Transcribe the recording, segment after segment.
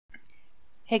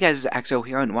Hey guys, it's Axo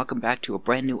here, and welcome back to a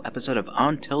brand new episode of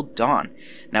Until Dawn.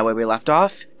 Now, where we left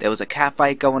off, there was a cat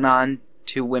fight going on,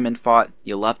 two women fought,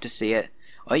 you love to see it,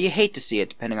 or you hate to see it,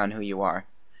 depending on who you are.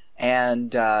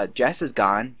 And, Jess is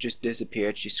gone, just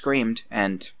disappeared, she screamed,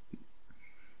 and I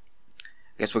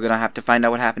guess we're gonna have to find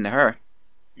out what happened to her.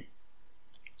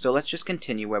 So let's just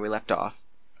continue where we left off.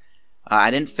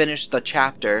 I didn't finish the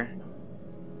chapter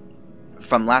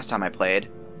from last time I played,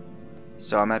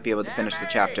 so I might be able to finish the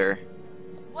chapter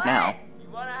now. You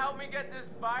want to help me get this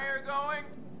fire going?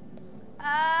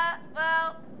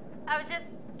 Well, I was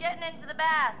just getting into the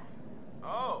bath.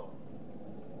 Oh,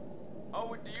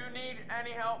 do you need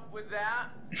any help with that?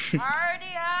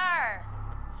 Already are.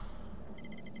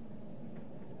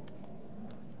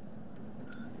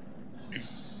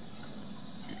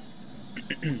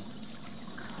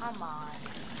 Come on.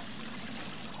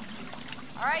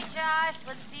 Alright, Josh,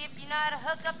 let's see if you know how to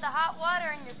hook up the hot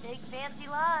water in your big fancy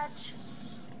lodge.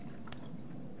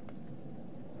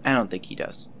 I don't think he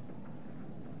does.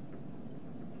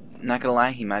 Not gonna lie,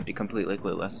 he might be completely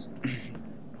clueless.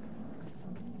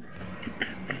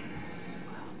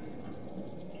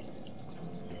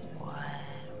 What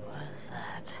was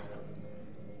that?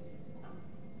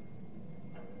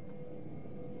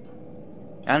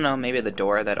 I don't know, maybe the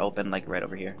door that opened like right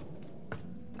over here.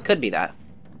 Could be that.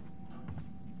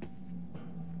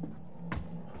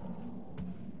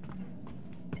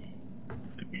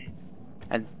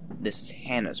 And this is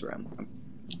Hannah's room.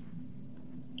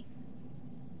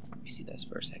 Let me see this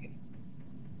for a second.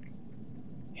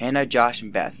 Hannah, Josh,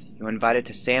 and Beth, you were invited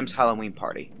to Sam's Halloween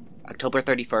party, October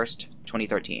 31st,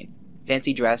 2013.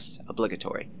 Fancy dress,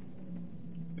 obligatory.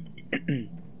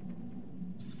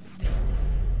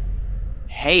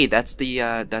 Hey, that's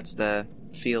the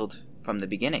field from the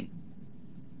beginning.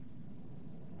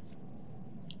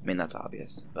 I mean, that's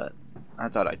obvious, but I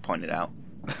thought I'd point it out.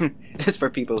 Just for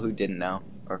people who didn't know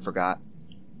or forgot.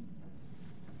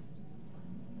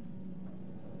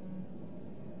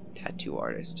 Tattoo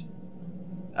artist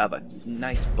of a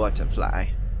nice butterfly.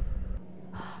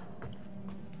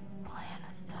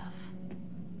 Lana stuff.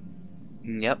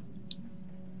 Yep.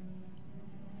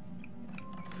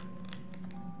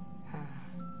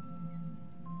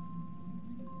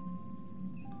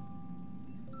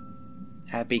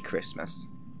 Happy Christmas.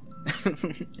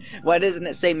 Why doesn't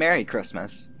it say Merry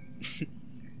Christmas?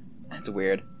 That's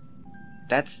weird.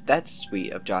 That's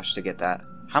sweet of Josh to get that.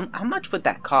 How much would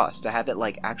that cost to have it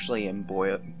like actually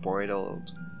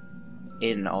embroidered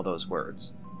in all those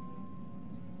words?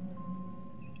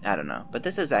 I don't know, but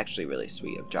this is actually really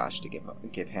sweet of Josh to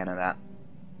give Hannah that.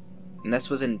 And this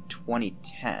was in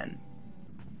 2010.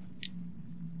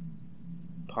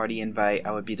 Party invite.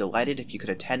 I would be delighted if you could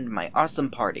attend my awesome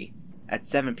party at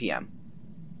 7 p.m.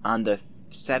 on the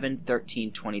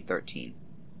 7/13/2013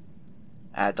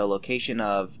 at the location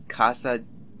of Casa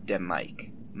de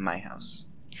Mike, my house.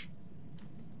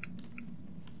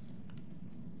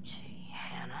 Gee,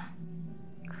 Hannah.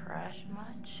 Crush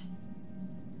much?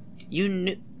 You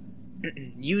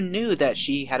knew that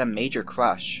she had a major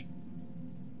crush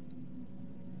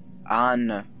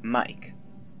on Mike.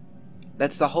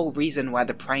 That's the whole reason why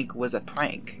the prank was a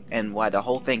prank and why the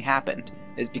whole thing happened,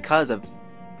 is because of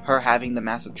her having the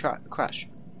massive crush.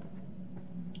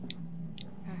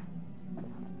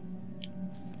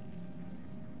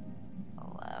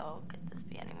 Hello, could this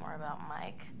be any more about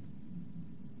Mike?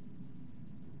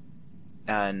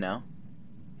 No.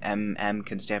 M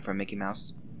can stand for Mickey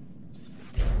Mouse.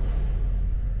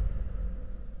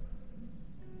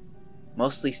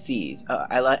 Mostly C's.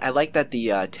 I like that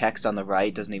the text on the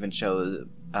right doesn't even show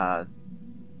the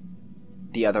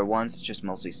other ones, just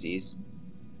mostly C's.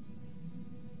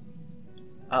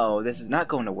 Oh, this is not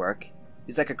going to work.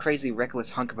 He's like a crazy, reckless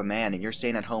hunk of a man, and you're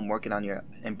staying at home working on your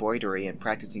embroidery and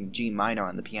practicing G minor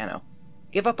on the piano.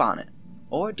 Give up on it.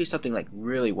 Or do something like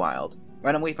really wild.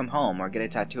 Run away from home or get a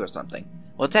tattoo or something.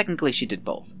 Well, technically she did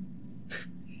both.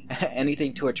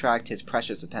 Anything to attract his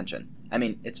precious attention. I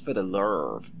mean, it's for the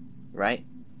love, right?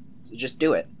 So just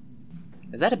do it.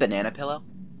 Is that a banana pillow?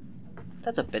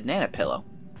 That's a banana pillow.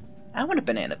 I want a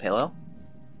banana pillow.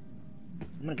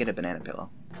 I'm gonna get a banana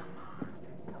pillow.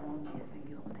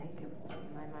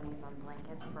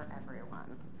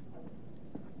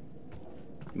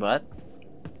 What?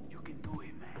 You can do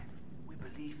it, man. We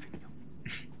believe in you.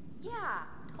 Yeah,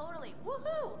 totally.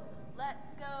 Woohoo! Let's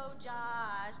go,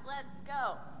 Josh. Let's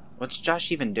go. What's Josh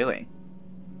even doing?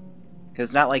 Because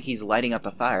it's not like he's lighting up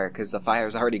the fire, because the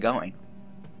fire's already going.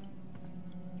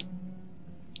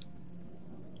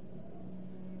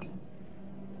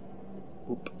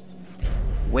 Oop.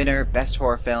 Winner, Best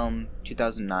Horror Film,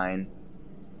 2009.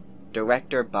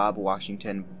 Director, Bob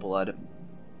Washington, Blood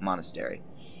monastery.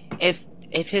 If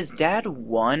his dad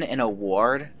won an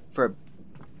award for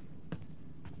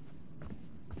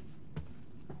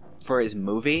his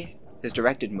movie, his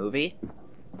directed movie,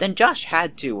 then Josh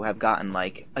had to have gotten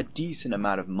like a decent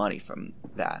amount of money from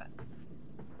that.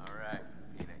 Alright,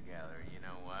 peanut gallery, you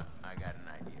know what? I got an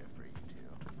idea for you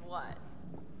two. What?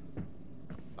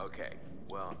 Okay,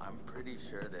 well, I'm pretty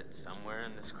sure that somewhere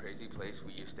in this crazy place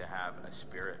we used to have a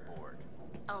spirit board.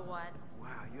 A what? Wow,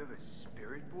 you have a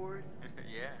spirit board?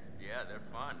 Yeah, they're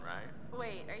fun, right?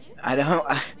 Wait, are you I don't-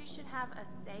 saying we should have a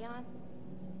seance?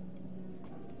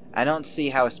 I don't see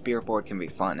how a spirit board can be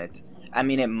fun. I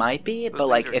mean, it might be, Those but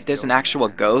like things are if there's an dope, actual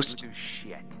man. ghost, Who do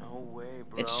shit. No way,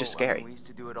 bro. It's just I scary. mean, we used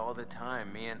to do it all the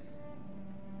time, me and...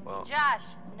 Well, Josh,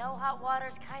 no hot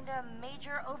water's kind of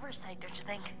major oversight, don't you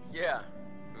think? yeah.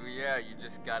 Ooh, yeah, you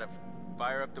just gotta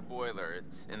fire up the boiler.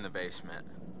 It's in the basement.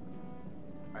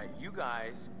 Alright, you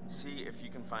guys see if you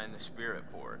can find the spirit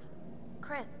board.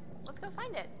 Chris, let's go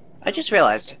find it. I just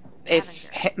realized if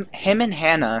him and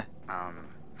Hannah,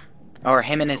 or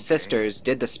him and his sisters,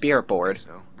 did the spirit board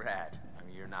So, Brad, I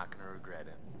mean, you're not gonna regret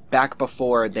it. back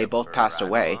before they Yep, both for a passed ride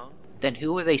away, along? then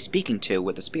who were they speaking to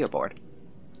with the spirit board?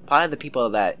 Probably the people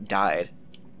that died,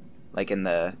 like in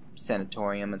the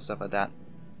sanatorium and stuff like that,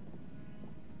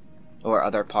 or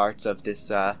other parts of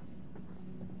this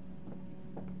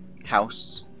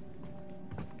house,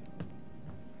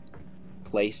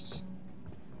 place.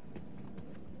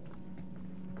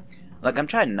 Like, I'm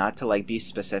trying not to like be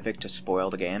specific to spoil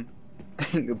the game,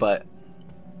 but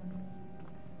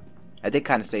I did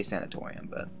kind of say sanatorium,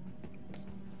 but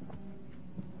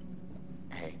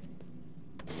Hey,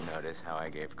 you notice how I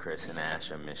gave Chris and Ash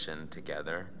a mission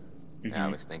together? Yeah, I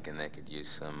Mhm. was thinking they could use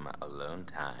some alone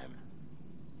time.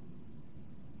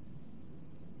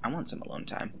 I want some alone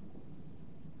time.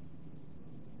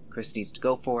 Chris needs to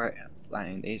go for it.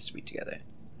 Flying, they're sweet together.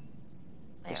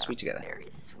 They're sweet together. Very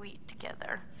sweet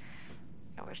together.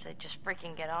 I wish they'd just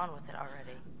freaking get on with it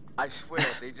already. I swear,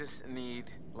 they just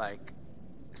need, like,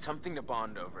 something to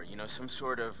bond over, you know, some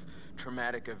sort of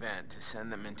traumatic event to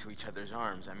send them into each other's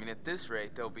arms. I mean, at this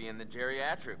rate, they'll be in the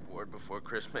geriatric ward before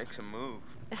Chris makes a move.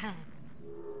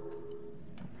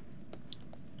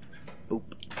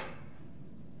 Oop.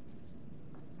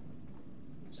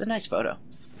 It's a nice photo.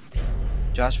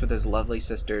 Josh with his lovely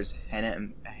sisters,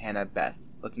 Hannah Beth.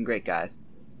 Looking great, guys.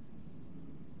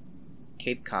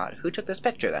 Cape Cod. Who took this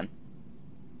picture, then?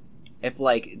 If,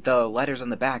 like, the letters on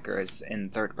the back are in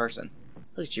third person.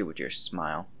 Look at you with your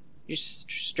smile. You're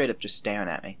straight up just staring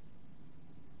at me.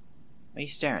 Why are you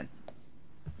staring?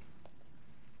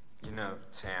 You know,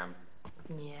 Sam.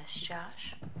 Yes,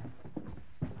 Josh.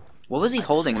 What was he I just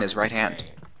holding in his wanted right to hand?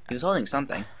 say, He was holding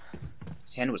something.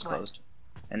 His hand was What? closed.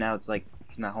 And now it's like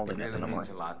he's not It holding really nothing no more. means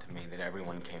a lot to me that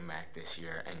everyone came back this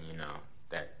year, and you know,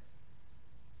 that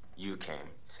you came,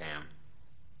 Sam.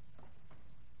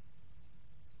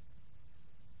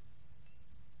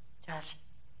 Josh,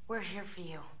 we're here for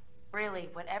you. Really,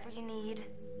 whatever you need,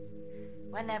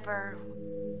 whenever,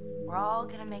 we're all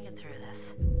gonna make it through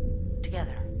this.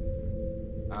 Together.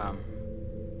 I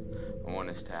want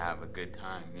us to have a good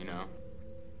time, you know?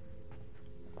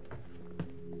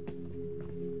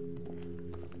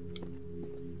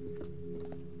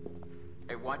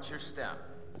 Hey, watch your step.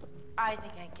 I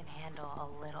think I can handle a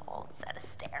little old set of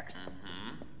stairs.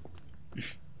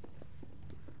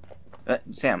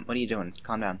 Sam, what are you doing?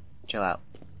 Calm down. Chill out.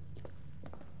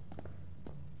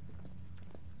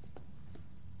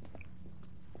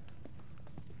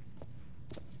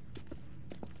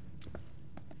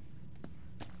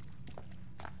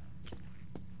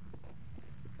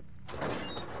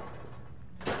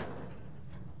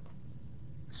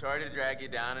 Sorry to drag you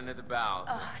down into the bowels.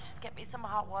 Oh, just get me some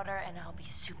hot water and I'll be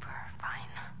super fine.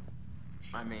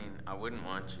 I mean, I wouldn't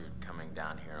want you coming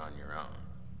down here on your own,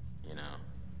 you know?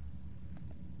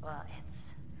 Well,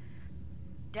 it's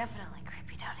definitely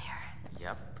creepy down here.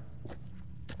 Yep.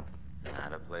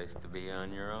 Not a place to be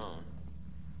on your own.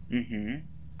 Mm-hmm.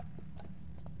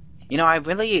 You know, I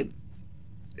really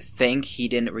think he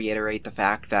didn't reiterate the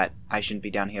fact that I shouldn't be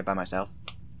down here by myself.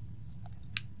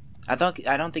 I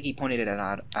don't think he pointed it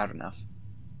out enough.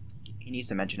 He needs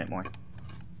to mention it more.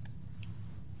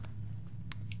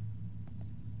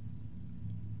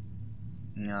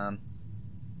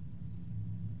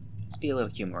 Let's be a little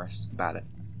humorous about it.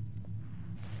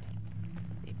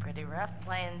 Be pretty rough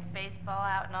playing baseball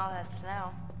out in all that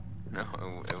snow. No,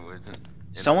 it wasn't. in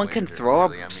the Someone can winter, throw a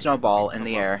really. I mean, snowball we'd in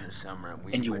the come up air, in the summer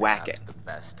we and you would whack have it. The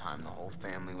best time. The whole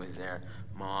family was there.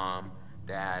 Mom,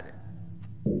 Dad,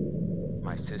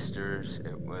 my sisters.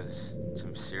 It was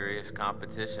some serious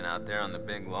competition out there on the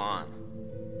big lawn.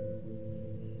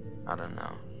 I don't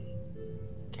know.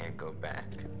 can't go back.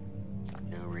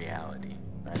 New reality,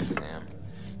 right, Sam?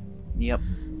 Yep.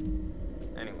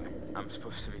 Anyway, I'm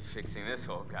supposed to be fixing this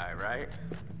whole guy, right?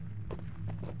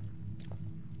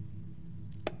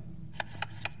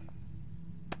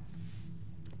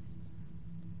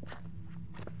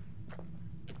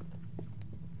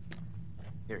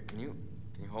 Here, can you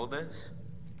hold this?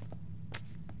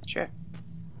 Sure.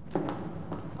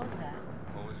 What was that?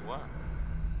 What was what?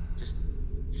 Just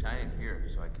shine it here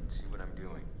so I can see what I'm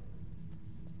doing.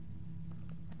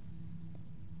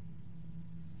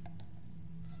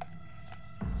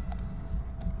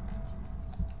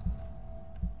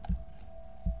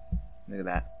 Look at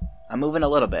that. I'm moving a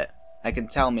little bit. I can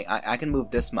tell me I can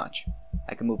move this much.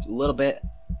 I can move a little bit,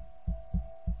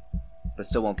 but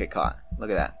still won't get caught. Look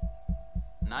at that.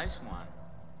 Nice one.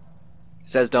 It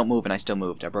says don't move, and I still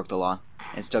moved. I broke the law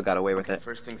and still got away with it.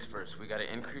 First things first, we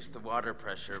gotta increase the water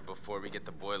pressure before we get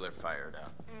the boiler fired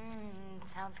up.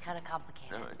 Sounds kind of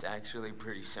complicated. No, it's actually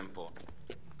pretty simple.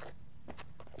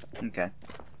 Okay.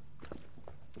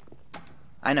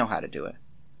 I know how to do it.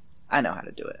 I know how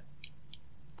to do it.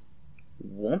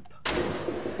 Whoomp.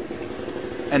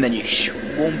 And then you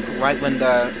swoomp right when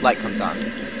the light comes on.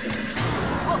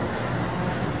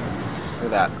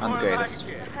 Look at that. I'm the greatest.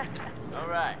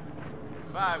 Alright.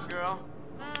 5, girl.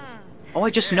 Oh, I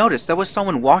just noticed there was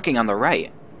someone walking on the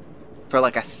right. For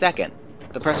like a second.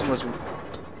 The person was...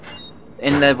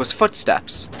 And there was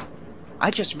footsteps.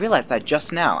 I just realized that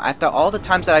just now. After all the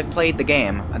times that I've played the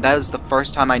game, that was the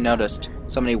first time I noticed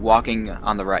somebody walking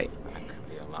on the right. That could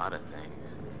be a lot of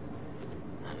things.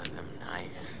 None of them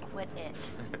nice. Quit it.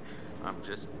 I'm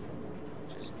just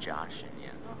joshing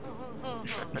you.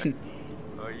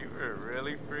 Oh, you were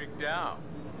really freaked out.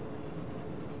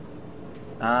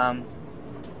 Let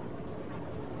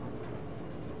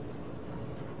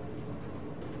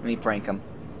me prank him.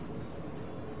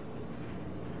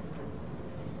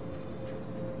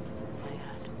 Oh my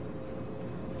god.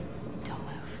 Don't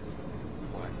move.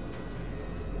 What?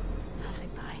 Nothing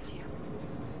behind you.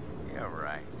 Yeah,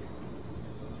 right.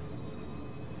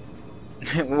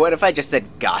 What if I just said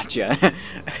gotcha?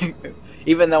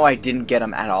 Even though I didn't get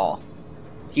him at all.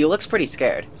 He looks pretty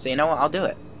scared, so you know what? I'll do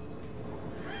it.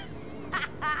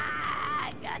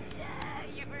 Gotcha.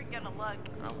 You were gonna look.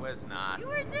 I was not. You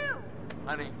were too.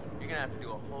 Honey, you're gonna have to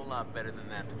do a whole lot better than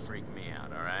that to freak me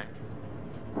out, alright?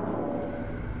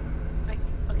 Wait,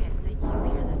 okay, so you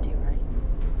hear that too, right?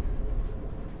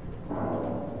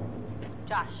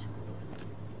 Josh,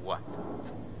 What?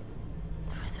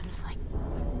 the rhythm's like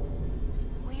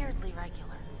weirdly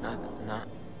regular.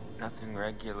 Nothing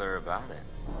regular about it.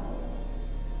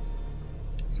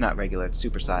 It's not regular, it's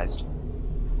supersized.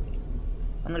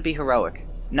 I'm gonna be heroic.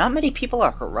 Not many people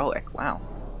are heroic, wow.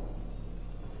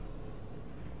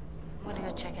 I'm gonna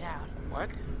go check it out. What?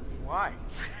 Why?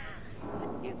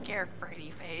 You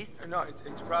carefree face. No,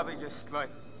 it's probably just, like,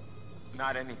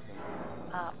 not anything.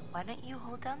 Why don't you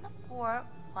hold down the fort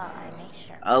while I make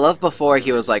sure? I love before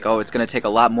he was like, oh, it's gonna take a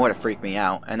lot more to freak me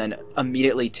out, and then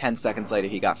immediately 10 seconds later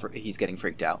he's getting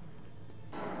freaked out.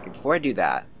 Okay, before I do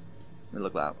that, let me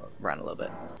look around a little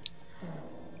bit.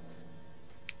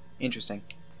 Interesting.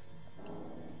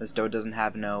 This door doesn't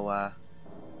have no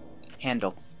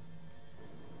handle.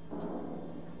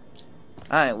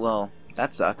 Alright, well,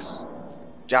 that sucks.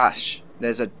 Josh,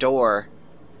 there's a door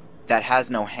that has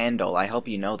no handle. I hope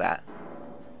you know that.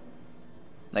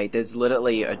 Like, there's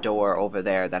literally a door over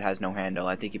there that has no handle.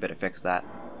 I think you better fix that.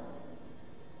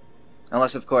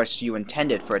 Unless, of course, you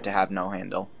intended for it to have no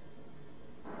handle.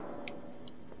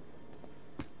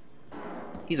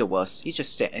 He's a wuss. He's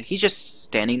just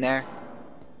standing there.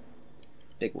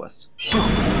 Big wuss. Oh,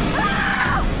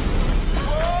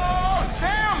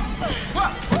 Sam!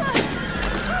 What?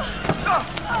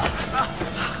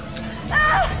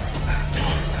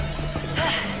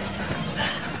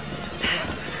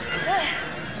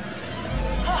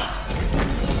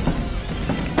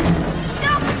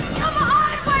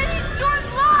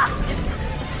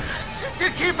 To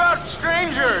keep out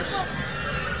strangers!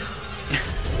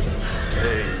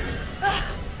 Hey.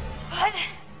 What?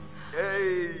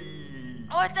 Hey.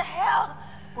 What the hell?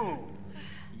 Boom.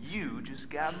 You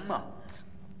just got mumped.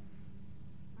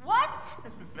 What?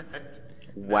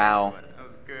 Wow. That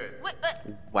was good. Wait,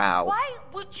 Wow. why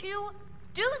would you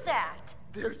do that?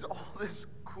 There's all this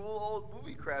cool old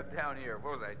movie crap down here.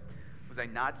 What was I? Was I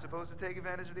not supposed to take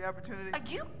advantage of the opportunity?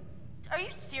 Are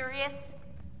you serious?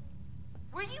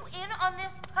 Were you in on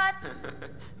this, Putz?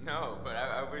 No, but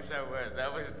I wish I was.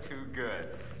 That was too good.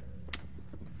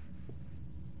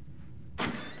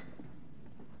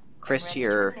 Chris, Ready to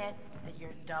you're admit that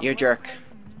your you're a jerk.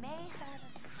 May have a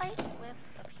slight whiff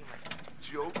of humor.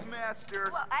 Joke man? master.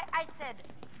 Well, I said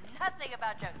nothing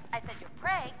about jokes. I said your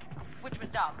prank, which was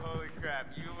dumb. Holy crap,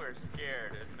 you were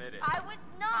scared, admit it. I was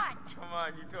not. Come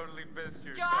on, you totally pissed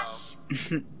yourself.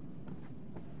 Josh.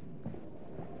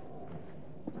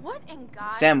 What in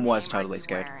God's Sam was name are totally you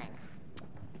scared. wearing?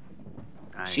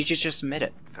 She should just admit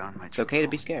it. Found my It's okay to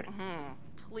be scared.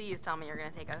 Please tell me you're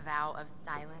gonna take a vow of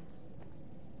silence.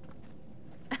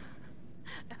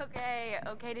 Okay.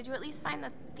 Did you at least find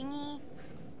the thingy?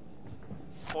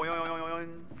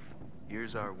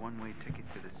 Here's our one-way ticket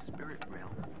to the spirit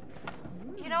realm.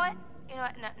 You know what?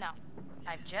 No.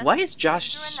 I've just Why is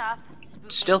Josh been through enough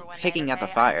spooking still for one night, picking at the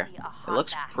okay? fire? I see a It hot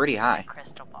looks bath pretty in my high.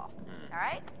 crystal ball. All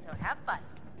right, so have fun.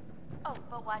 Oh,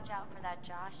 but watch out for that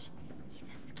Josh. He's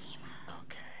a schemer.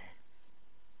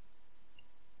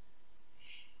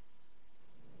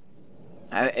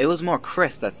 Okay. It was more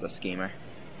Chris that's the schemer.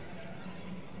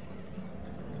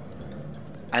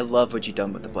 I love what you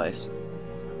done with the place.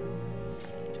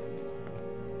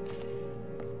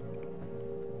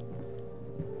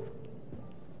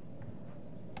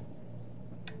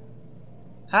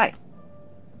 Hi.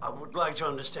 I would like to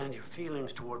understand your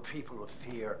feelings toward people of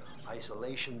fear,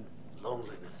 isolation,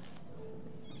 loneliness.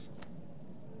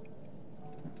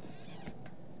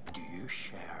 Do you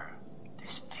share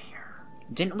this fear?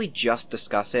 Didn't we just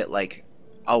discuss it like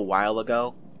a while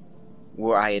ago?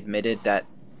 Where I admitted that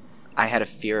I had a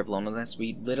fear of loneliness?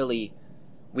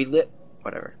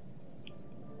 Whatever.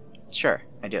 Sure,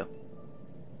 I do.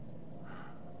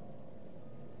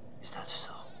 Is that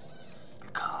so?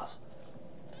 Because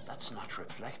that's not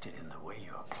reflected in the way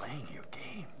you are playing your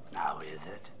game, now is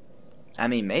it? I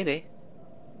mean, maybe.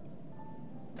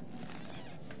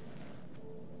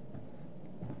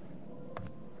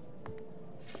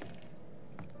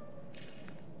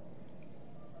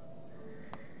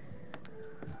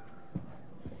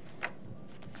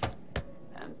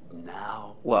 And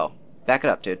now, Whoa, back it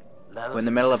up, dude. let us We're in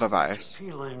the middle of a investigate virus.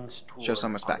 your feelings Show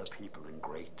some toward respect. other people in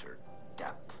greater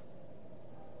depth.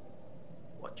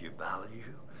 What you value,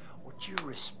 what you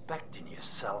respect in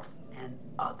yourself and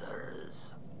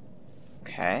others.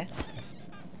 Okay.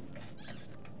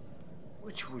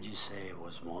 Which would you say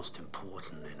was most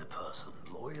important in a person,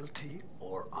 loyalty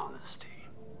or honesty?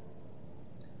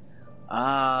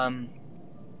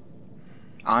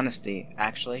 Honesty,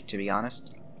 actually, to be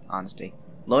honest. Honesty.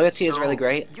 Loyalty is really So,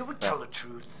 great. You would but- tell the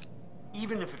truth,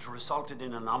 even if it resulted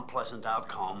in an unpleasant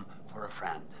outcome for a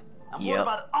friend. And what Yep.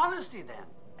 about honesty then?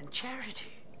 And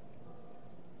charity?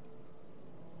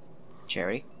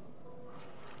 Cherry.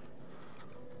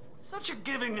 Such a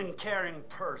giving and caring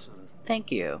person.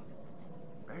 Thank you.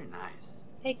 Very nice.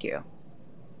 Thank you.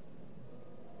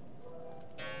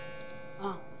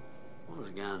 Oh, once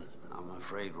again, I'm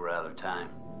afraid we're out of time.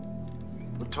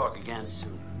 We'll talk again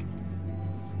soon.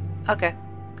 Okay.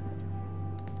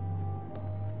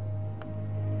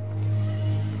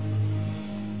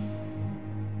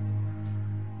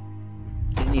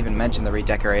 Didn't even mention the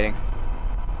redecorating.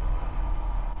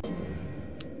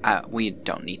 We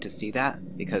don't need to see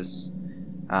that because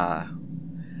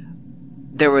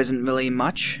there wasn't really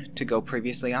much to go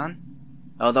previously on.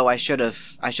 Although I should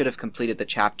have completed the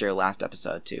chapter last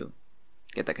episode to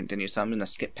get that continued. So I'm gonna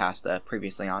skip past the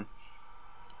previously on.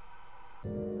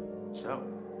 So,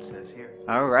 it says here.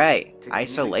 All right, To communicate with the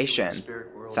isolation.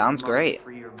 spirit world, Sounds you must great.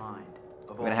 free your mind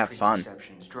of We're gonna all have fun.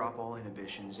 preconceptions, drop all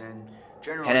inhibitions, and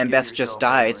generally And then give Beth just yourself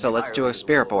died, over so let's do a entirely to the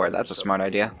spirit will board. of That's a yourself. smart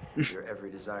idea. Your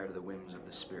every desire to the whims of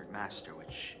the spirit master,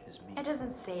 which is me. It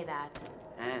doesn't say that.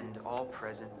 And all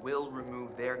present will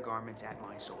remove their garments at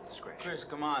my sole discretion. Chris,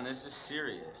 come on, this is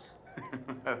serious.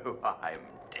 Oh, I'm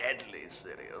deadly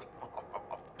serious.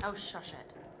 Oh, shush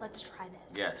it. Let's try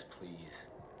this. Yes, please.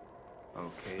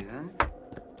 Okay, then.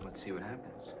 Let's see what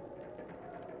happens.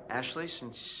 Ashley,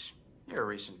 since you're a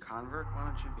recent convert, why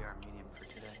don't you be our medium for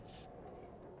today?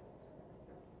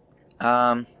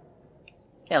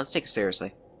 Yeah, let's take it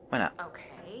seriously. Why not?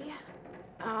 Okay.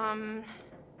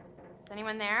 Is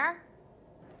anyone there?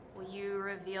 Will you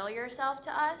reveal yourself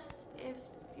to us if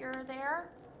you're there?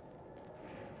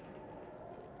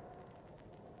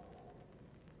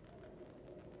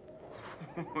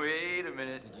 Wait a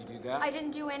minute. Did you do that? I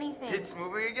didn't do anything. It's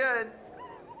moving again.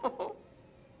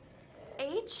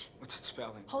 H? What's it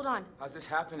spelling? Hold on. How's this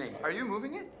happening? Are you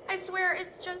moving it? I swear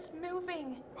it's just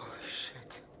moving. Holy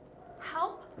shit.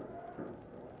 Help?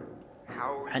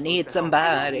 How are we I supposed need to help?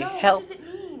 somebody No, help. what does it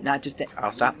mean? Not just. I I'll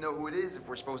need stop. to know who it is if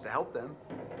we're supposed to help them.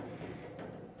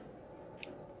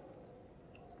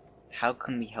 How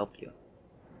can we help you?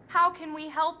 How can we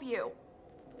help you?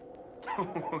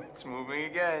 It's moving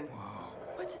again.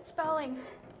 What's it spelling?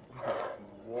 It's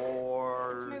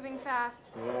War. moving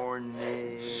fast.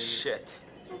 Warning. Shit.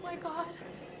 Oh my god.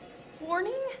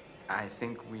 Warning? I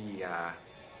think we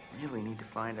really need to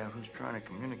find out who's trying to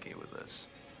communicate with us.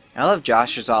 I love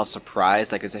Josh is all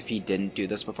surprised, like as if he didn't do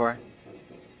this before.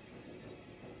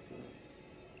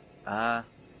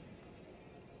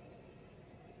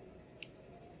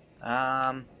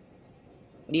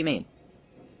 What do you mean?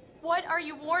 What are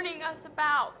you warning us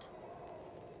about?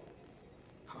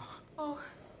 Oh,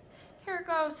 here it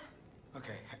goes.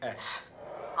 Okay, S.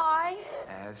 I.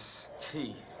 S.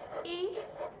 T. E.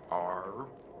 R.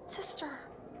 Sister.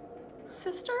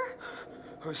 Sister?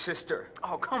 Whose sister?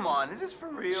 Oh, come on. Is this for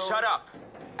real? Shut up!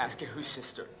 Ask it whose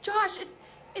sister. Josh,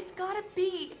 it's gotta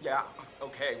be. Yeah,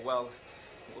 okay, well,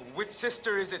 which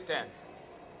sister is it then?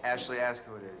 Ashley, ask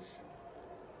who it is.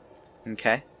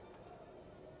 Okay.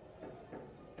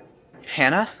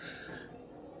 Hannah?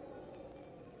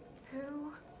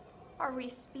 Who are we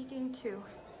speaking to?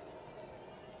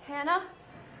 Hannah?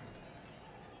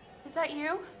 Is that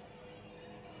you?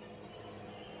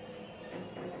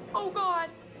 Oh god.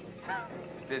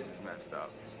 This is messed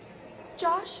up.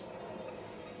 Josh?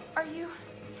 Are you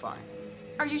Fine.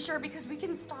 sure? Because we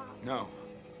can stop. No.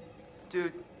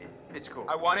 Dude, it's cool.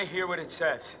 I want to hear what it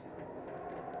says.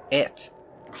 It.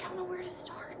 I don't know where to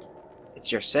start.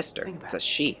 It's your sister. Think about It's a it.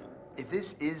 she. If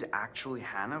this is actually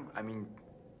Hannah, I mean,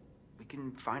 we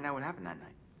can find out what happened that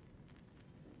night.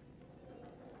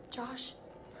 Josh,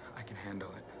 I can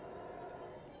handle it.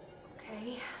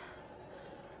 okay.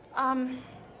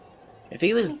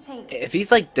 If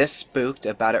he's like this spooked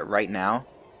about it right now,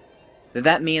 then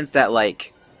that means that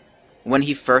like when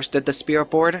he first did the spirit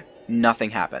board,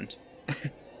 nothing happened.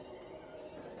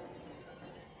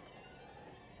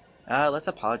 Let's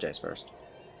apologize first.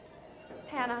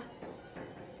 Hannah,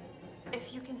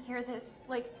 if you can hear this,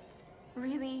 like,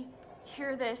 really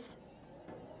hear this,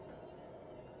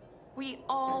 we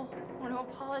all want to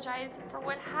apologize for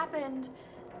what happened.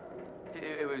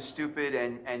 It was stupid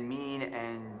and mean,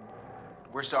 and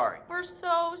we're sorry. We're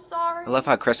so sorry. I love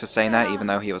how Chris is saying that even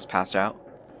though he was passed out.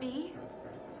 B.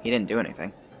 He didn't do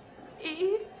anything.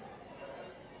 E.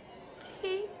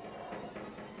 T.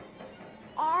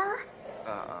 R.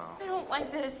 Uh-oh. I don't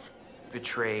like this.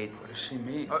 Betrayed. What does she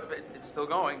mean? It's still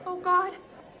going. Oh God.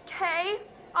 K.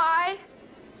 I.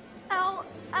 L.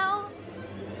 L.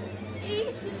 E.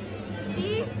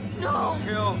 D. No.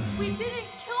 Kill. We didn't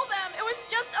kill them. It was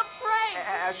just a prank.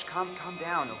 Ash, calm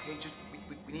down, okay? Just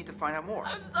we need to find out more.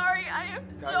 I'm sorry. I am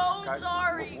Guys,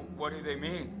 sorry. What do they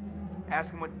mean?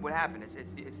 Ask them what happened.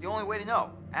 It's the only way to know.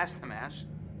 Ask them, Ash.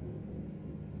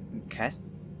 Okay.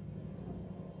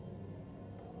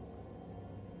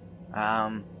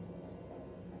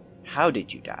 How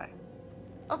did you die?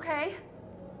 Okay.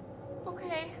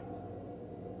 Okay.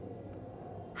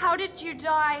 How did you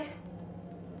die?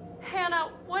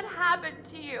 Hannah, what happened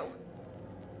to you?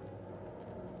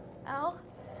 L.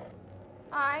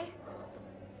 I.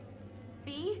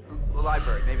 B. The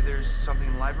library. Maybe there's something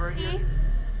in the library E. here?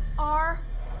 R.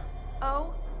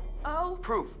 O. O.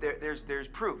 Proof. There's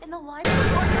proof. In the library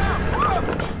or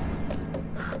no?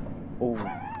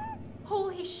 Oh.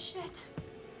 Holy shit.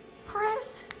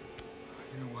 Chris.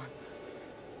 You know what?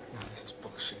 No, this is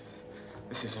bullshit.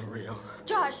 This isn't real.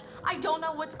 Josh, I don't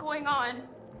know what's going on.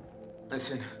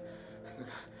 Listen,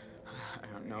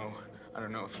 I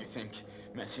don't know if you think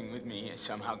messing with me is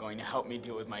somehow going to help me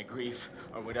deal with my grief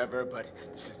or whatever, but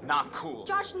this is not cool.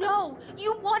 Josh, no!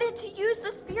 You wanted to use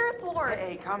the spirit board!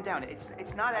 Hey, calm down. It's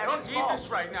not I Ash's don't need fault. this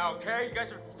right now, okay? You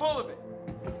guys are full of it.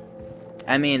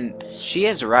 I mean, she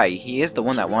is right. He is the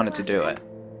one that wanted to do it.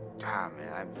 Ah,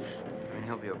 man, I mean,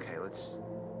 he'll be okay. Let's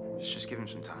just give him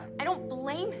some time. I don't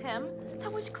blame him.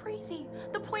 That was crazy.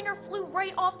 The pointer flew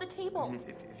right off the I table. mean,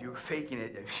 if you were faking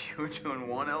it, you were doing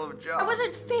one hell of a job. I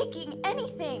wasn't faking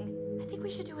anything. I think we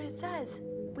should do what it says.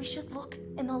 We should look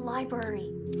in the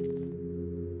library.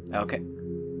 Okay.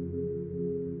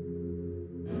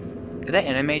 Did that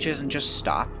animation just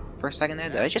stop for a second there?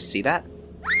 Did I just see that?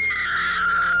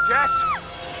 Jess!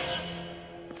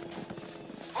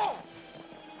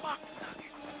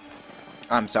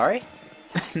 I'm sorry?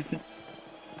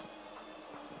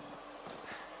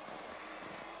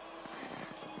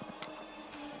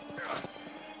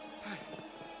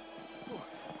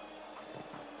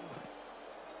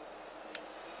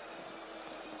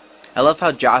 I love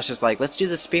how Josh is like, let's do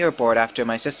the spirit board after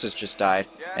my sisters just died.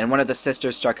 And one of the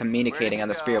sisters start communicating on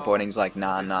the spirit board and he's like,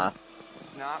 nah.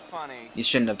 Not funny. You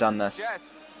shouldn't have done this. Jess.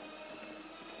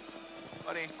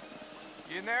 Buddy,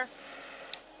 you in there?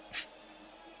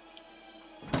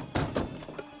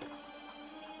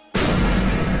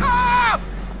 Ah!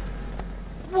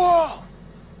 Whoa!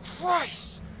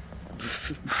 Christ!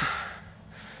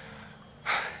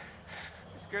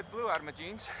 Scared scared the blue out of my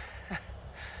jeans. The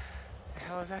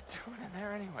hell is that doing in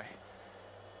there anyway?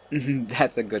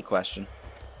 That's a good question.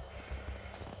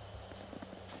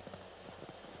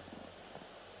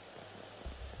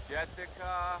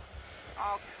 Jessica.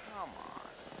 Oh, come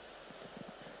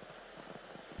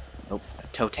on. Oh,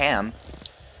 totem.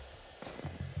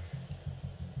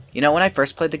 You know, when I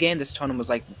first played the game, this totem was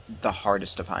like the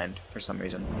hardest to find for some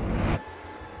reason.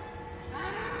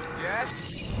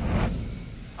 Jess?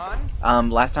 Hun?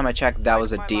 Last time I checked, that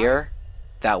was a deer.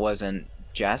 That wasn't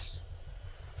Jess.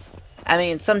 I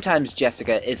mean, sometimes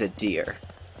Jessica is a deer,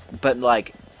 but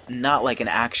like, not like an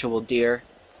actual deer.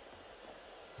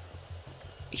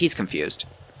 He's confused.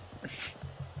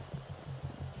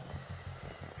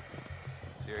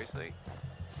 Seriously?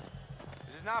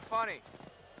 This is not funny.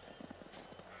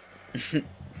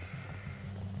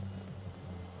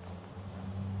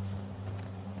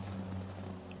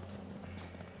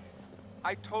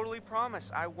 I totally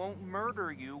promise I won't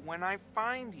murder you when I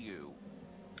find you.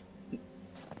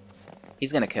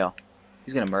 He's gonna kill.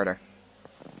 He's gonna murder.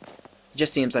 He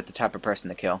just seems like the type of person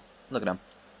to kill. Look at him.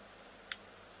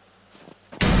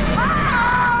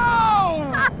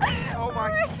 Oh! Oh my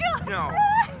God. No.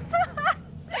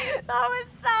 That was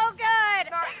so good!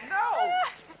 No!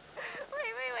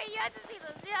 Wait, you had to see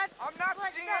this. You had... I'm not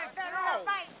What? seeing No, it. no,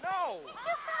 right. No.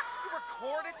 You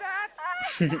recorded that?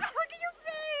 Look at your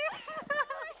face!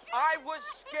 I was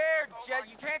scared, Jet.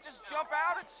 You can't just jump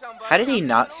out at somebody. How did he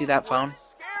not see that phone?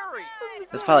 Scary.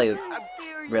 That's probably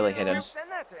scare really you. hidden. Don't send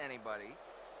that to anybody.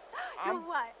 You're I'm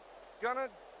what? gonna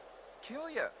kill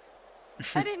you.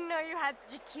 I didn't know you had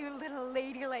such a cute little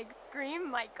ladylike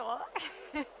scream, Michael.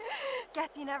 Guess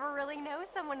you never really know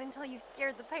someone until you've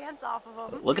scared the pants off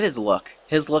of them. Look at his look.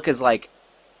 His look is like,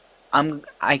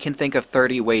 I can think of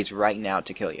 30 ways right now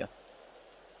to kill you.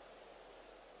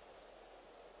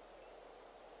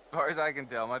 As far as I can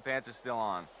tell, my pants are still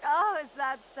on. Oh, is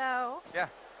that so? Yeah.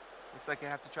 Looks like you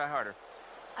have to try harder.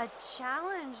 A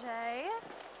challenge, eh?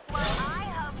 Well, I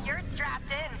hope you're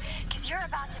strapped in, because you're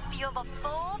about to feel the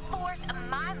full force of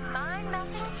my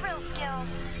mind-melting thrill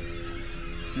skills.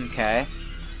 Okay.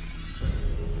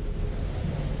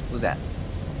 Who's that?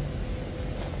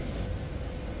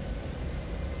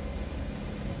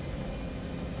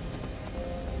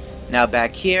 Now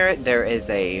back here, there is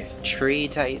a tree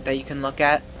that you can look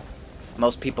at.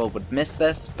 Most people would miss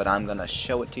this, but I'm gonna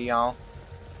show it to y'all.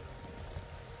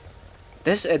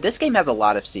 This game has a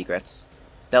lot of secrets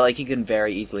that like you can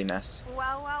very easily miss.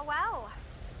 Well, well, well.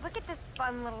 Look at this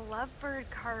fun little lovebird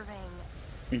carving.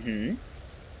 Mm-hmm.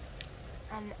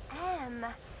 An M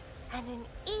and an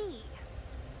E.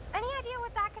 Any idea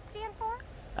what that could stand for?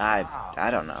 I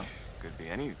don't know. Could be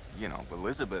any, you know,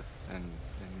 Elizabeth and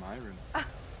Myron.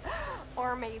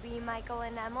 Or maybe Michael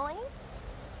and Emily?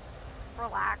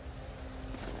 Relax.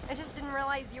 I just didn't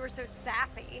realize you were so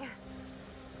sappy.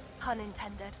 Pun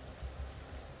intended.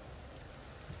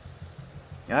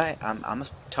 Alright, I'm a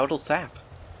total sap.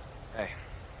 Hey,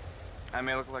 I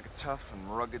may look like a tough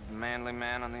and rugged, manly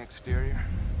man on the exterior,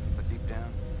 but deep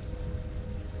down,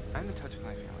 I'm in touch with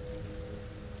my feelings.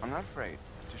 I'm not afraid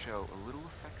to show a little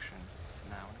affection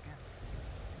now and again.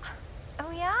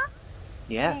 Oh yeah?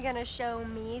 Yeah. You gonna show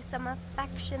me some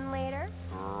affection later?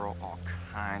 Girl, all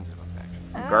kinds of affection.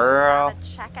 Oh, Girl. is that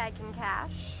a check I can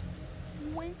cash?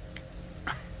 Wink.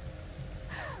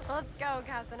 Let's go,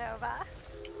 Casanova.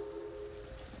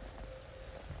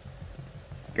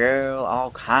 Girl,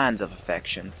 all kinds of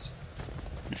affections.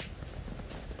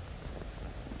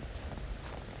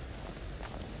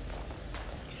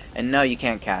 And no, you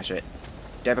can't cash it.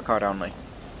 Debit card only.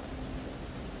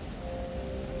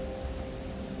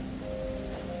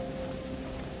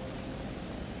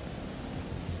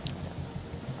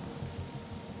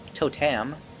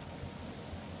 Totem.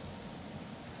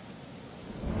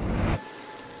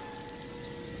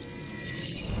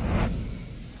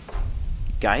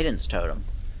 Guidance totem.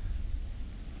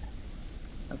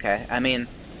 Okay, I mean,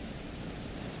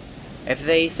 if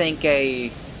they think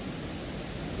a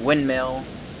windmill,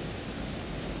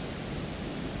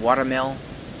 watermill,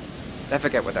 I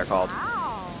forget what they're called.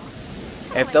 Wow.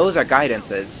 If those are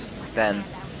guidances, then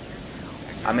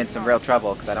I'm in some real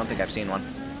trouble because I don't think I've seen one.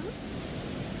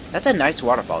 That's a nice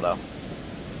waterfall, though.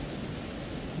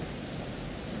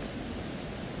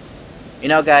 You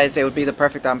know, guys, it would be the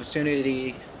perfect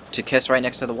opportunity to kiss right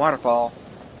next to the waterfall.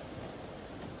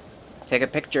 Take a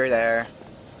picture there.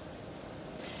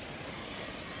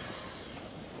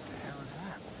 What the hell is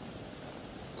that?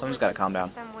 Someone's got to calm down.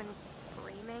 Someone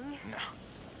screaming?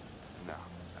 No,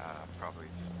 probably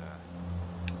just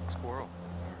a squirrel.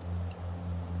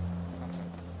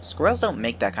 Squirrels don't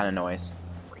make that kind of noise.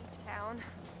 Freak town.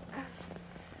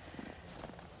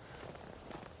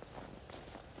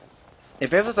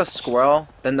 If it was a squirrel,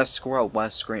 then the squirrel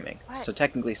was screaming. What? So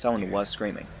technically someone was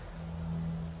screaming.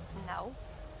 No.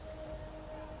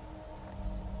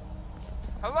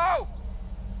 Hello?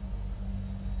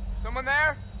 Someone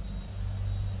there?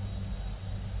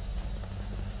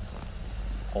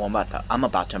 Oh, I'm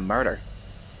about to murder.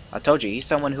 I told you, he's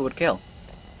someone who would kill.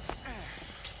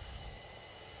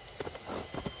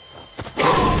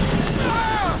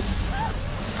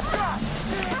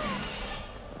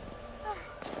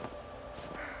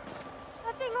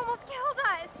 That thing almost killed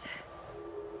us.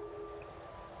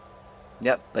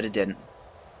 Yep, but it didn't.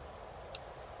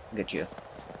 Look at you.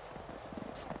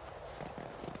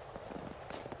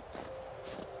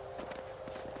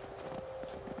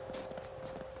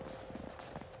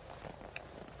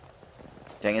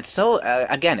 Dang, it's so,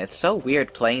 again, it's so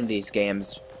weird playing these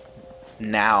games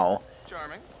now.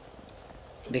 Charming.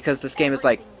 Because this game is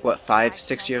like, what, 5,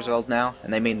 6 years old now?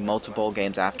 And they made multiple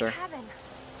games after? Cabin.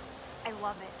 I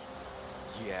love it.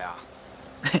 Yeah.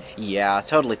 Yeah,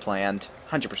 totally planned.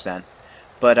 100%.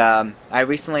 But, I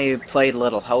recently played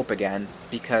Little Hope again,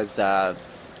 because,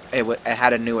 it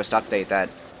had a newest update that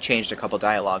changed a couple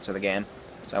dialogues of the game.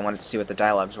 So I wanted to see what the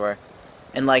dialogues were.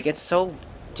 And, like, it's so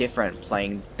different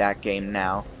playing that game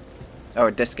now.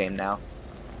 Or this game now.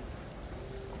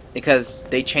 Because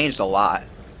they changed a lot.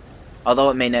 Although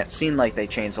it may not seem like they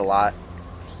changed a lot,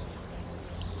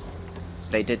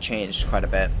 they did change quite a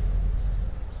bit.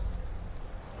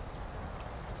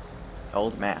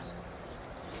 Old mask.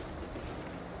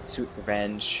 Sweet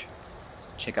Revenge.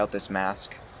 Check out this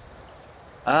mask.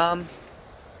 No,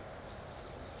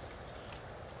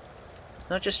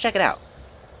 just check it out.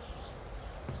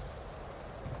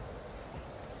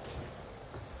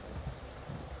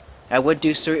 I would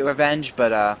do Sweet Revenge,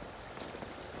 but,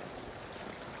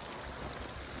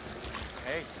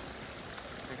 Hey.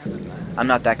 Check out this man. I'm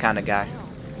not that kind of guy. Ew,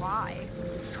 why?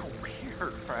 It's so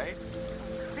weird, right?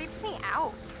 It creeps me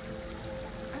out.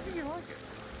 I think you like it.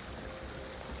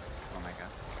 Oh my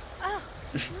god.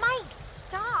 Ugh, Mike,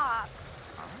 stop.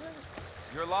 Alright.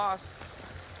 You're lost.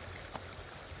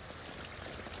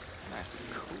 Nice,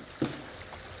 cool.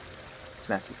 This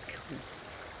mask is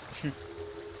cool.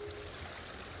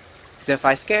 Because if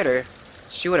I scared her,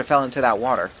 she would have fell into that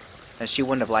water, and she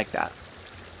wouldn't have liked that.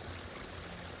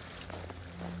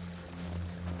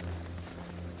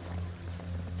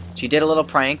 She did a little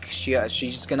prank.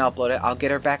 She's gonna upload it. I'll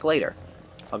get her back later.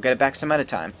 I'll get it back some other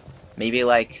time. Maybe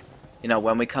like, you know,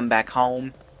 when we come back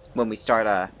home, when we start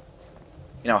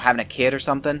you know, having a kid or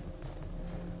something.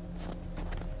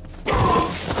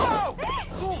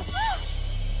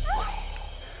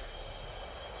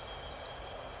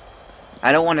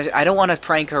 I don't want to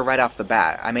prank her right off the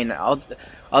bat. I mean,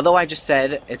 although I just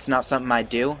said it's not something I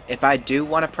do. If I do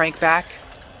want to prank back,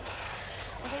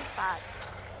 What is that?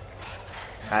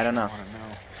 I don't know. I wanna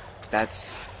know. That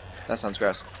sounds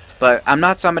gross. But I'm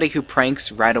not somebody who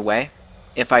pranks right away.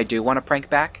 If I do want to prank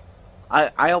back,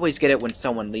 I always get it when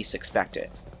someone least expect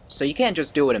it. So you can't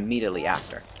just do it immediately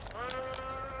after.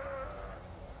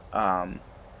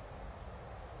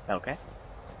 Okay.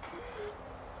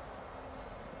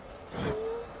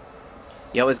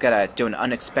 You always gotta do an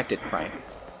unexpected prank.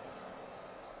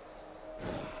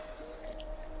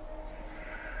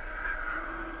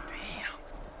 Damn.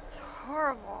 It's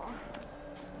horrible.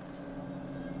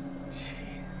 Gee,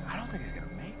 I don't think he's gonna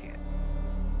make it.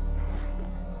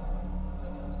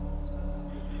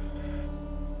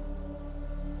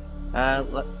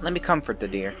 Let me comfort the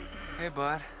deer. Hey,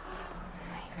 bud.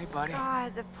 Hey, buddy.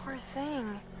 God, the poor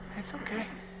thing. It's okay.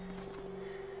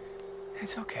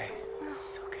 It's okay.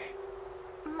 It's okay.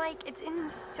 Mike, it's in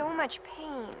so much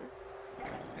pain.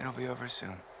 It'll be over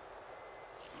soon.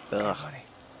 Ugh. Okay, buddy.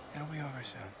 It'll be over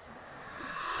soon.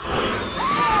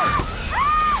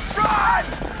 Run!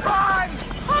 Run!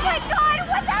 Oh my God,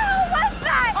 what the hell was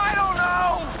that? I don't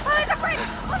know! Oh, there's a bridge!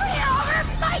 Over here!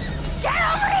 Mike, get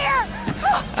over here!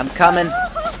 I'm coming.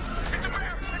 It's a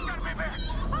bear! It's gotta be a bear!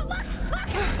 Oh, look!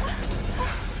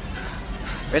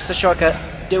 It's the shortcut.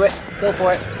 Do it. Go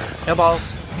for it. No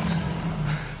balls.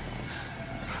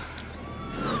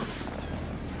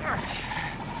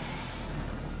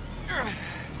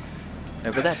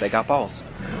 Look at that. They got balls.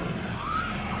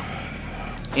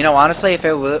 You know, honestly, if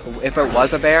it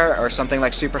was a bear or something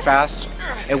like super fast,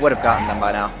 it would have gotten them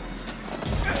by now.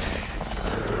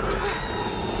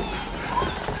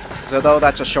 So though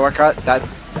that's a shortcut, that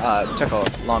took a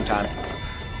long time.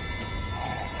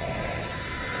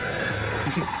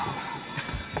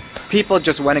 People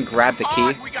just went and grabbed the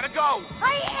key. We gotta go!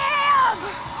 I am!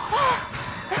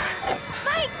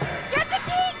 Mike, get the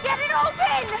key! Get it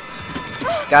open!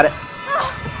 Got it.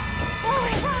 Oh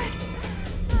my God!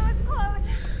 That was close.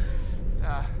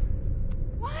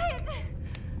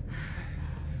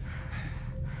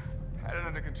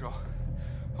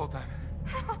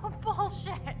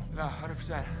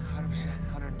 100%.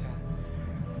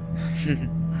 110.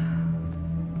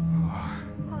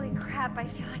 Holy crap, I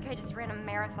feel like I just ran a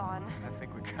marathon. I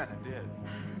think we kind of did.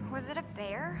 Was it a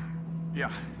bear?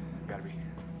 Yeah, gotta be.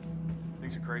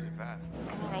 Things are crazy fast.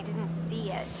 I mean, I didn't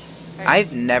see it. Hey,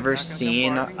 I've you're never not gonna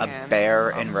seen jump farther a than you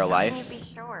bear can. in real How can life, you be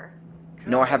sure?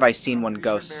 nor have I seen I'm one pretty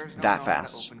go sure bears don't that know how to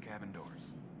fast. open cabin doors.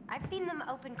 I've seen them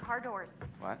open car doors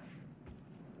What?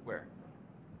 Where?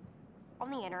 on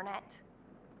the internet.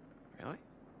 Really?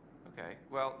 Okay.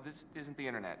 Well, this isn't the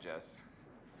internet, Jess.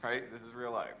 Right? This is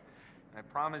real life. And I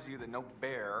promise you that no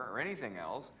bear or anything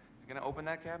else is gonna open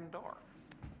that cabin door.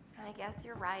 I guess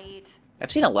you're right.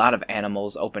 I've seen a lot of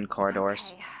animals open car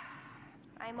doors. Okay.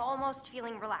 I'm almost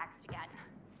feeling relaxed again.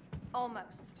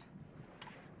 Almost.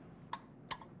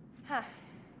 Huh.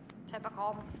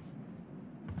 Typical.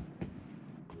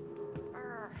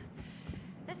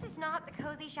 This is not the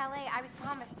cozy chalet I was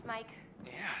promised, Mike.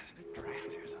 Yeah, it's a bit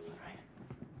drafty or something, right?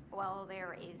 Well,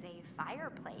 there is a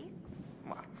fireplace.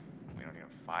 Well, we don't need a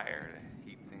fire to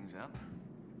heat things up.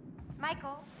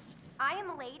 Michael, I am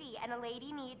a lady, and a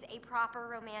lady needs a proper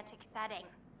romantic setting.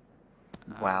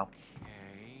 Wow.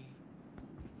 Okay.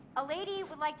 A lady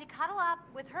would like to cuddle up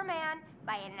with her man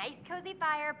by a nice cozy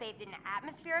fire bathed in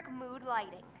atmospheric mood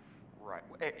lighting. Right.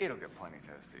 Well, it'll get plenty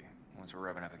toasty once we're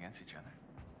rubbing up against each other.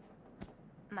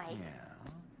 Mike,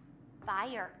 Yeah.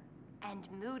 fire and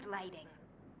mood lighting.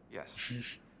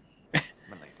 Yes. My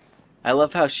lady. I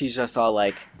love how she's just all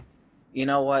like, you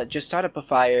know what, just start up a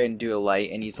fire and do a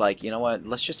light, and he's like, you know what,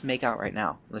 let's just make out right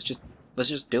now. Let's just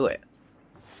do it.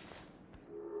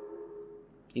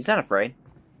 He's not afraid.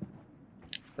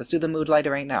 Let's do the mood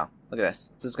lighter right now. Look at this.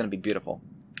 This is gonna be beautiful.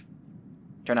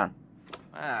 Turn on.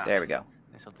 Wow. There we go.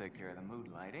 This'll take care of the mood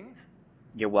lighting.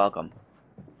 You're welcome.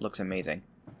 Looks amazing.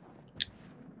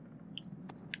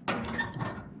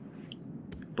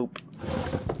 Boop.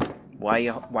 Why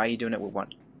are you doing it with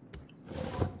one?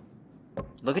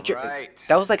 Look at your. Right.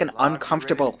 That was like an Locked and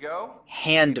uncomfortable ready to go?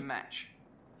 hand. Need a match.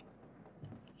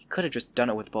 You could have just done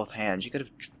it with both hands. You could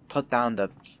have put down the.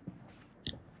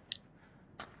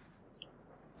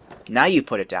 Now you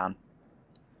put it down.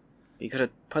 You could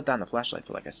have put down the flashlight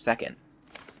for like a second.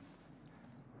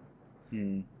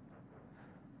 Looks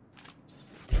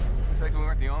like we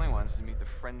weren't the only ones to meet the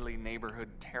friendly neighborhood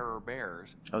terror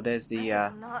bears. Oh, there's the.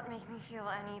 That does not make me feel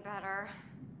any better.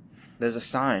 There's a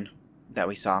sign that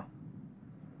we saw.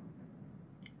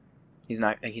 He's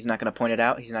not gonna point it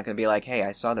out. He's not gonna be like, "Hey,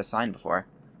 I saw the sign before."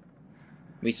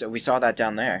 We saw that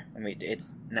down there, and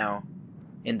it's now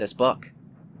in this book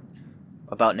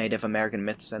about Native American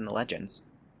myths and legends.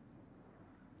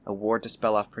 A ward to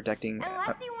spell off protecting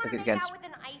Unless you want to make against. out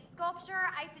with an ice sculpture,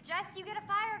 I suggest you get a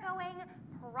fire going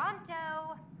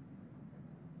pronto.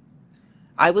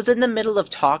 I was in the middle of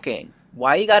talking.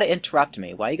 Why you gotta interrupt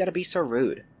me? Why you gotta be so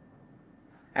rude?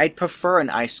 I'd prefer an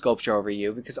ice sculpture over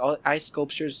you because all ice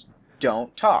sculptures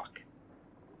don't talk.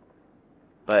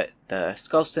 But the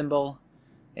skull symbol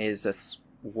is a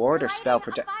ward or spell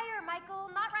protect. Fire, Michael,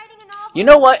 not writing a novel. You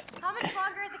know what? How much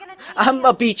longer is it gonna take? I'm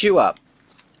gonna beat you up.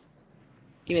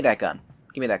 Give me that gun.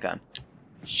 Give me that gun.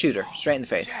 Shoot her straight in the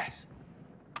face. Jess,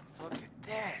 look at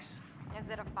this. Is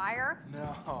it a fire?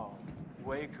 No,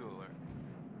 way cooler.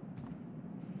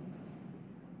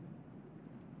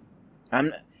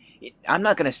 I'm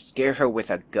not gonna scare her with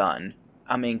a gun.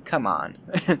 I mean, come on.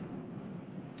 Huh?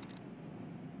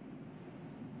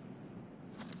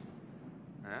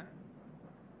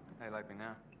 How you like me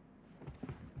now?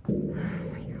 Oh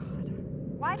my god.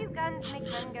 Why do guns make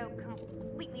men go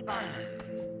completely bonkers?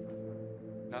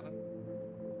 Nothing?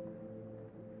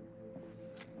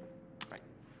 Right.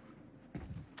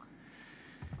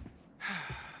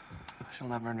 She'll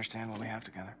never understand what we have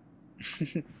together.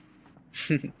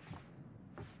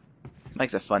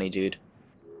 Mike's a funny dude.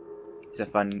 He's a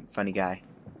funny guy.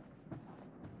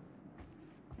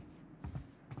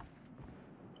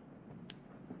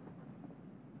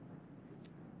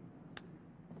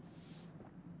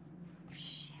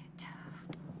 Shit.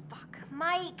 Fuck.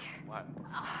 Mike! What?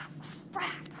 Oh,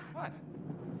 crap. What?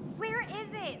 Where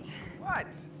is it? What?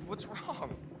 What's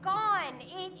wrong? Gone.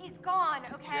 It is gone,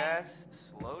 okay? Jess,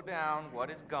 slow down. What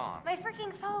is gone? My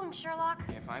freaking phone, Sherlock.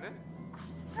 Can't find it?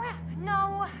 Crap.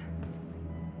 No.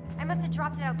 I must have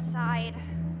dropped it outside.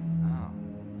 Oh.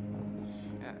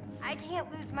 Shit. I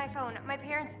can't lose my phone. My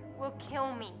parents will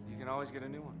kill me. You can always get a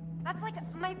new one. That's like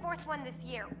my 4th one this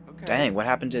year. Okay. Dang, what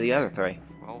happened to the other 3?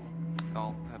 Well,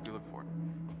 I'll have you look for it.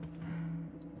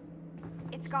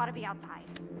 It's gotta be outside.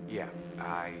 Yeah,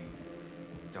 I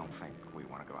don't think we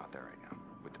want to go out there right now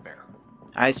with the bear.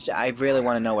 I really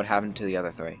want to know what happened to the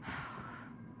other 3.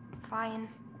 Fine.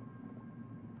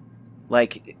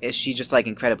 Like, is she just, like,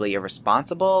 incredibly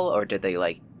irresponsible, or did they,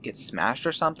 like, get smashed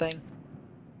or something?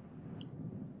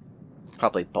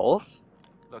 Probably both?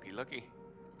 Looky.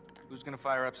 Who's gonna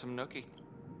fire up some nookie?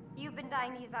 You've been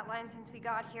dying to use that line since we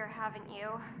got here, haven't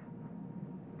you?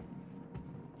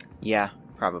 Yeah,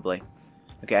 probably.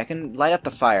 Okay, I can light up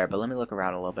the fire, but let me look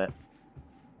around a little bit.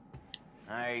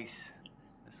 Nice.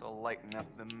 This'll lighten up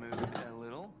the mood a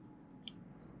little.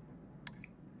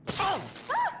 Boom!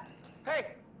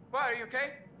 Hey! What, are you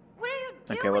okay? What are you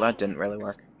doing? Okay, well that didn't really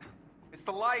work. It's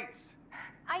the lights.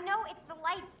 I know it's the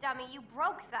lights, dummy. You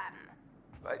broke them.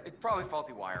 It's probably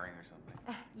faulty wiring or something.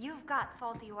 You've got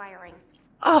faulty wiring.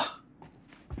 Oh!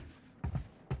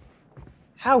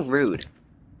 How rude.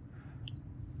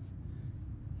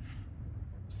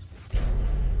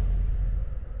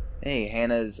 Hey,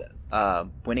 Hannah's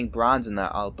winning bronze in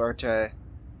the Alberta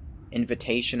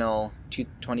Invitational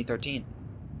 2013.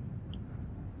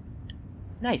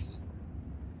 Nice.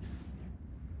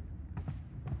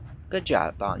 Good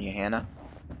job on you, Hannah.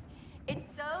 It's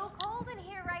so cold in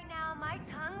here right now, my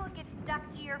tongue will get stuck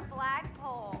to your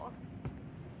flagpole.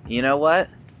 You know what?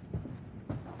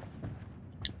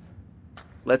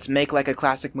 Let's make like a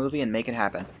classic movie and make it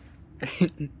happen.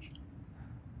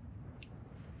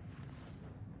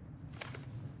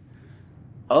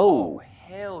 Oh.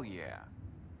 Hell yeah.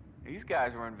 These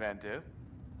guys were inventive.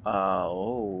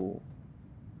 Oh.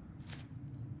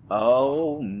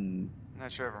 I'm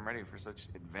not sure if I'm ready for such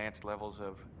advanced levels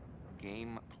of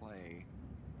gameplay.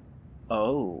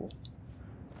 Oh.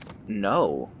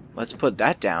 No. Let's put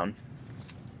that down.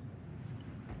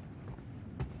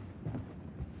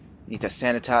 Need to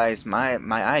sanitize my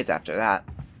eyes after that.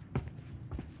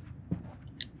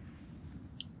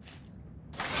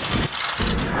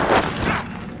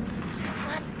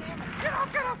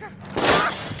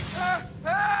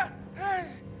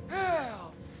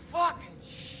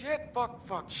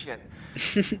 Fuck, shit.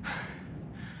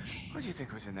 What do you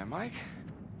think was in there, Mike?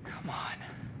 Come on.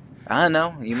 I don't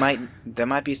know. There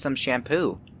might be some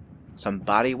shampoo, some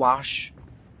body wash,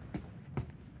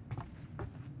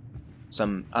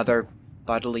 some other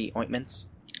bodily ointments.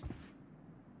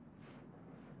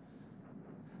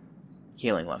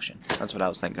 Healing lotion. That's what I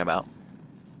was thinking about.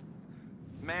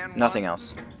 Man Nothing one,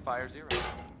 else. Fire 0.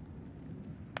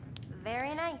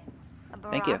 Very nice.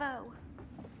 Bravo. Thank you.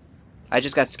 I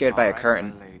just got scared by a Alright,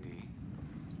 curtain. my lady.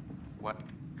 What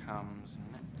comes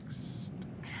next?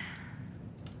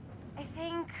 I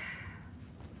think...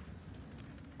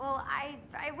 Well, I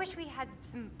wish we had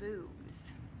some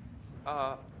booze.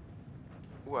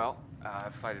 Well,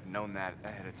 if I'd have known that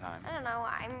ahead of time. I don't know,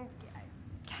 I'm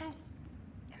kind of just...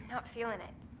 I'm not feeling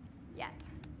it. Yet.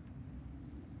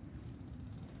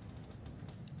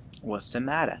 What's the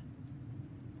matter?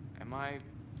 Am I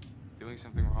doing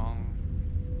something wrong?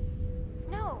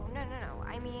 No.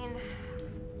 I mean...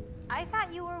 I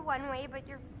thought you were one way, but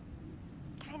you're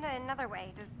kinda another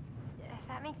way. If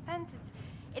that makes sense,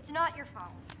 it's not your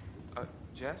fault.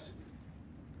 Jess?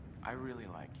 I really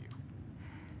like you.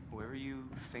 Whoever you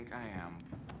think I am,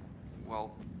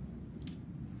 well,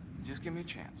 just give me a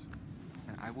chance,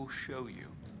 and I will show you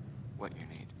what you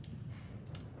need.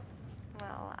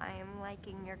 Well, I am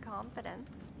liking your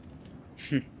confidence.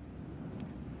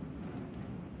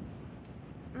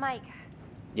 Mike.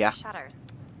 Yeah? Shutters.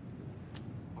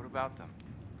 What about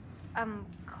them?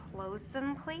 Close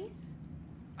them, please?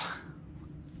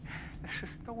 There's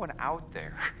just no one out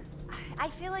there. I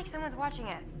feel like someone's watching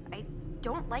us. I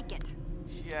don't like it.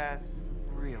 Jess,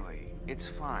 really, it's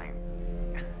fine.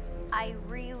 I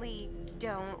really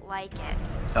don't like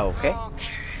it. Okay.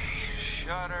 Okay,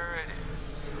 shutter it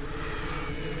is.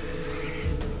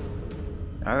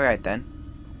 Alright then.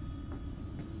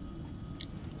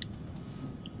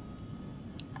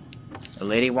 A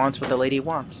lady wants what the lady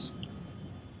wants.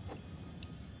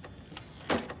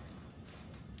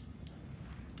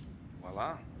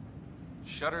 Voila.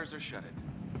 Shutters are shuttered.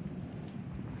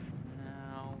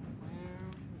 Now, where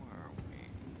were we?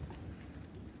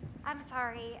 I'm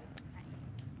sorry.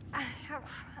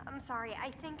 I'm sorry. I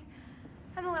think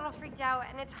I'm a little freaked out,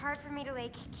 and it's hard for me to,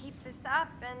 like, keep this up,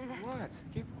 and... What?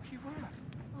 Keep what up?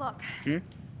 Look, Hmm?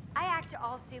 I act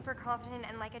all super confident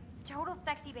and like a total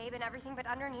sexy babe and everything, but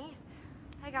underneath,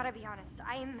 I gotta be honest,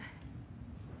 I'm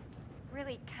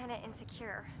really kind of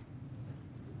insecure.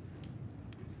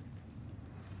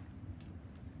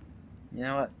 You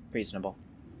know what? Reasonable.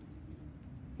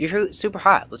 You're super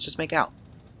hot. Let's just make out.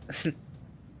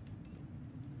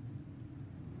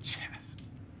 Jess,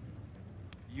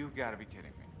 you've got to be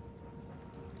kidding me.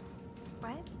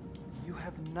 What? You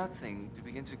have nothing to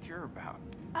be insecure about.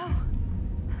 Oh,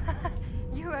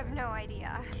 you have no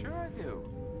idea. Sure I do.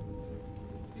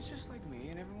 You're just like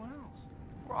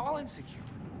We're all insecure.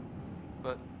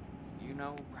 But you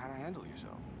know how to handle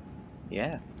yourself.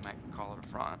 Yeah. You might call it a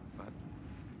front, but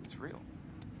it's real.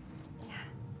 Yeah.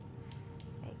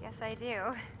 I guess I do.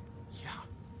 Yeah.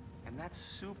 And that's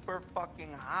super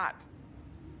fucking hot.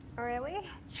 Really?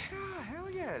 Yeah, hell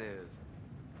yeah it is.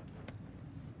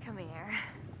 Come here.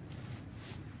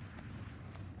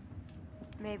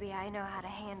 Maybe I know how to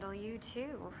handle you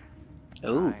too.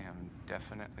 Ooh. I am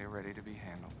definitely ready to be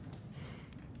handled.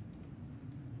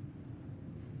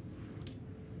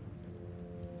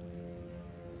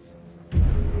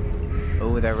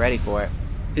 Oh, they're ready for it.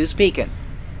 Who's speaking?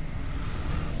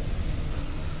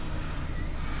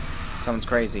 Someone's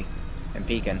crazy and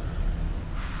peeking.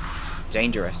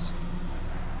 Dangerous.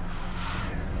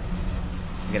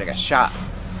 I'm gonna get shot.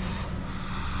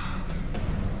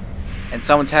 And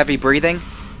someone's heavy breathing?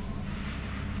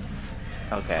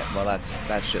 Okay, well that's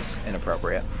just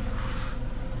inappropriate.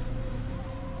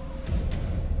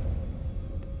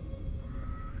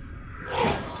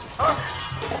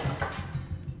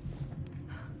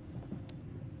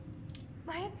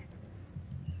 Mike?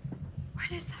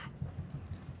 What is that?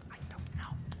 I don't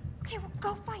know. Okay, well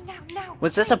go find out now.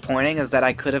 What's disappointing is that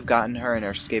I could have gotten her in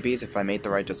her skibbies if I made the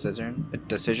right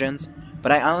decisions,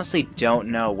 but I honestly don't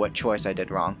know what choice I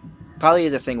did wrong. Probably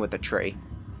the thing with the tree.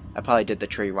 I probably did the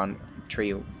tree one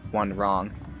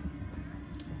wrong.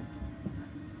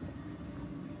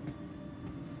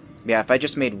 Yeah, if I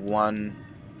just made one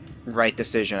right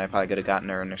decision, I probably could have gotten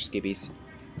her in her skibbies.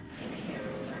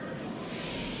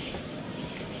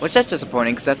 Which that's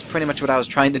disappointing, because that's pretty much what I was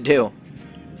trying to do.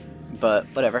 But,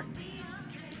 whatever.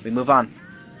 We move on.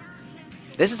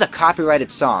 This is a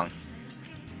copyrighted song.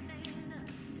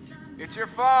 It's your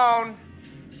phone.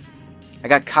 I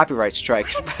got copyright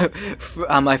striked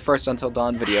on my first Until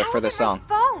Dawn video for this song.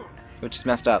 Phone? Which is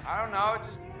messed up. I don't know, it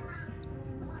just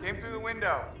came through the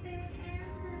window.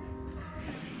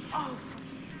 Oh, for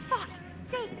fuck's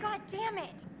sake, god damn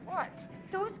it! What?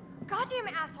 Those goddamn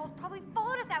assholes probably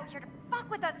followed us out here to fuck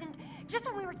with us, and just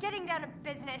when we were getting down to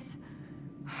business.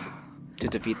 To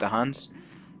defeat the Huns?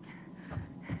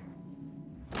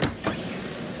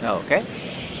 Oh, okay.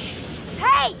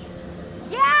 Hey!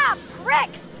 Yeah,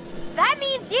 pricks! That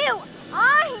means you!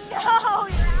 I know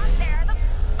you're out there!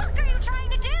 The fuck are you trying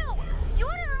to do? You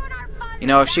wanna ruin our fun? You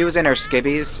know, if she was in her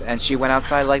skibbies and she went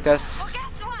outside like this, Well,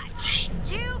 guess what?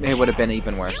 it would have been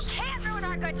even worse. You can't ruin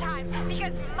our good time,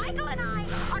 because Michael and I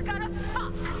are gonna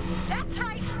fuck. That's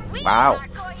right, we Wow. are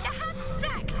going to have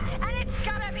sex, and it's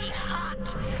gonna be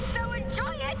hot. So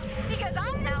enjoy it, because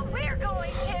I know we're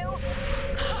going to.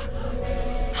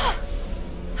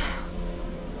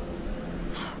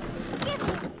 Give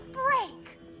me a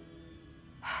break.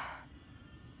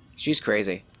 She's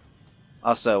crazy.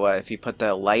 Also, if you put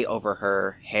the light over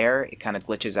her hair, it kind of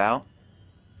glitches out.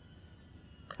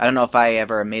 I don't know if I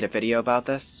ever made a video about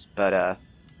this, but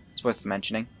it's worth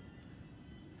mentioning.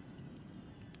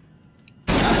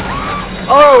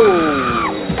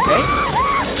 Oh! Okay.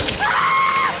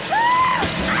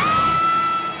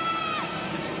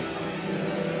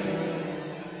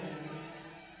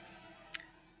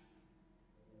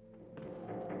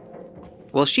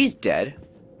 Well, she's dead.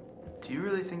 Do you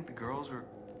really think the girls were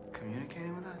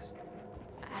communicating with us?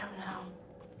 I don't know.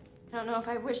 I don't know if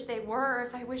I wish they were or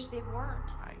if I wish they weren't.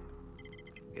 I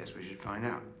guess we should find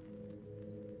out.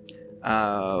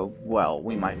 Well,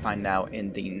 we might find out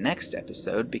in the next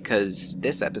episode, because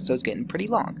this episode's getting pretty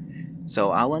long.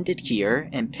 So I'll end it here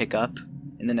and pick up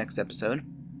in the next episode.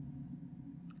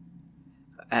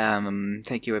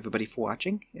 Thank you everybody for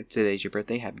watching. If today's your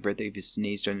birthday, happy birthday. If you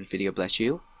sneezed during the video, bless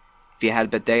you. If you had a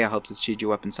bad day, I hope this cheered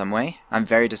you up in some way. I'm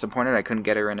very disappointed I couldn't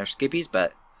get her in her skippies,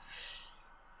 but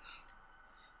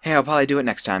hey, I'll probably do it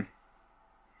next time.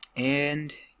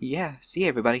 And yeah, see you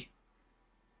everybody.